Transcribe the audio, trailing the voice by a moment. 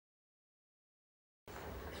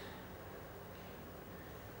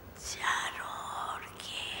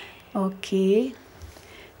Okay.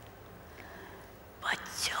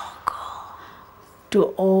 बच्चों को To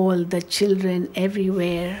all the children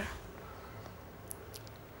everywhere,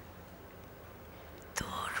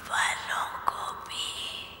 दूर वालों को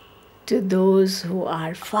भी to those who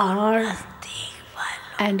are far नजदीक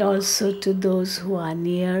वालों and also to those who are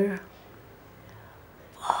near.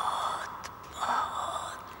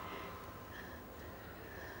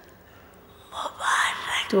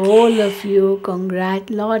 Mubarak To all of you,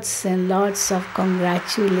 lots and lots of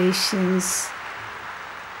congratulations.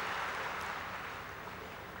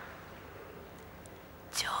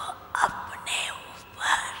 जो अपने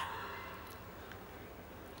ऊपर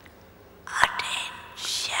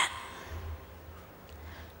अटेंशन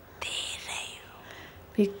दे रहे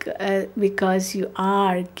हो Because you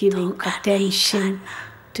are giving attention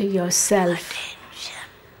to yourself. Tension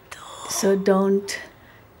दो So don't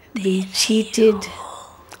be cheated,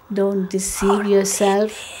 don't deceive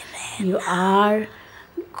yourself. You are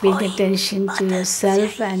paying attention to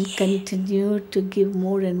yourself and continue to give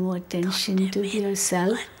more and more attention to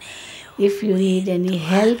yourself. If you need any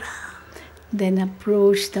help, then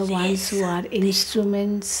approach the ones who are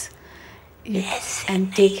instruments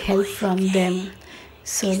and take help from them,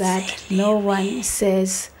 so that no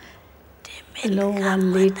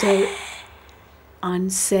one later on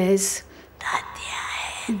says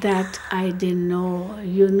that I didn't know.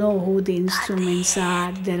 You know who the instruments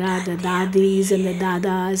are. There are the dadis and the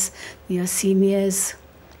dadas, your seniors.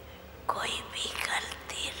 कोई भी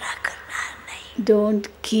गलती रखना नहीं Don't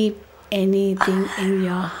keep anything in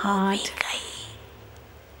your heart.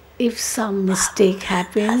 If some mistake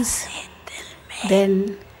happens,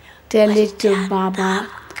 then tell it to Baba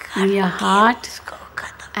in your heart इसको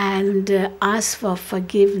खत्म and ask for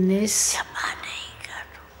forgiveness क्षमा नहीं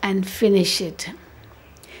करो and finish it.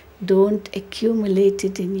 Don't accumulate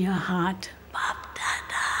it in your heart. बाप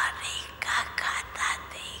दादा का खाता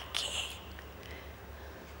देखे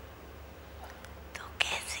तो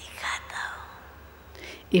कैसे खाता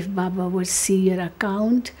हो If Baba would see your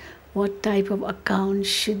account, what type of account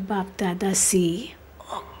should Bap Dada see?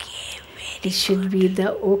 Okay It should be the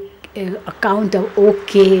account of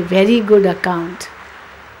okay, very good account.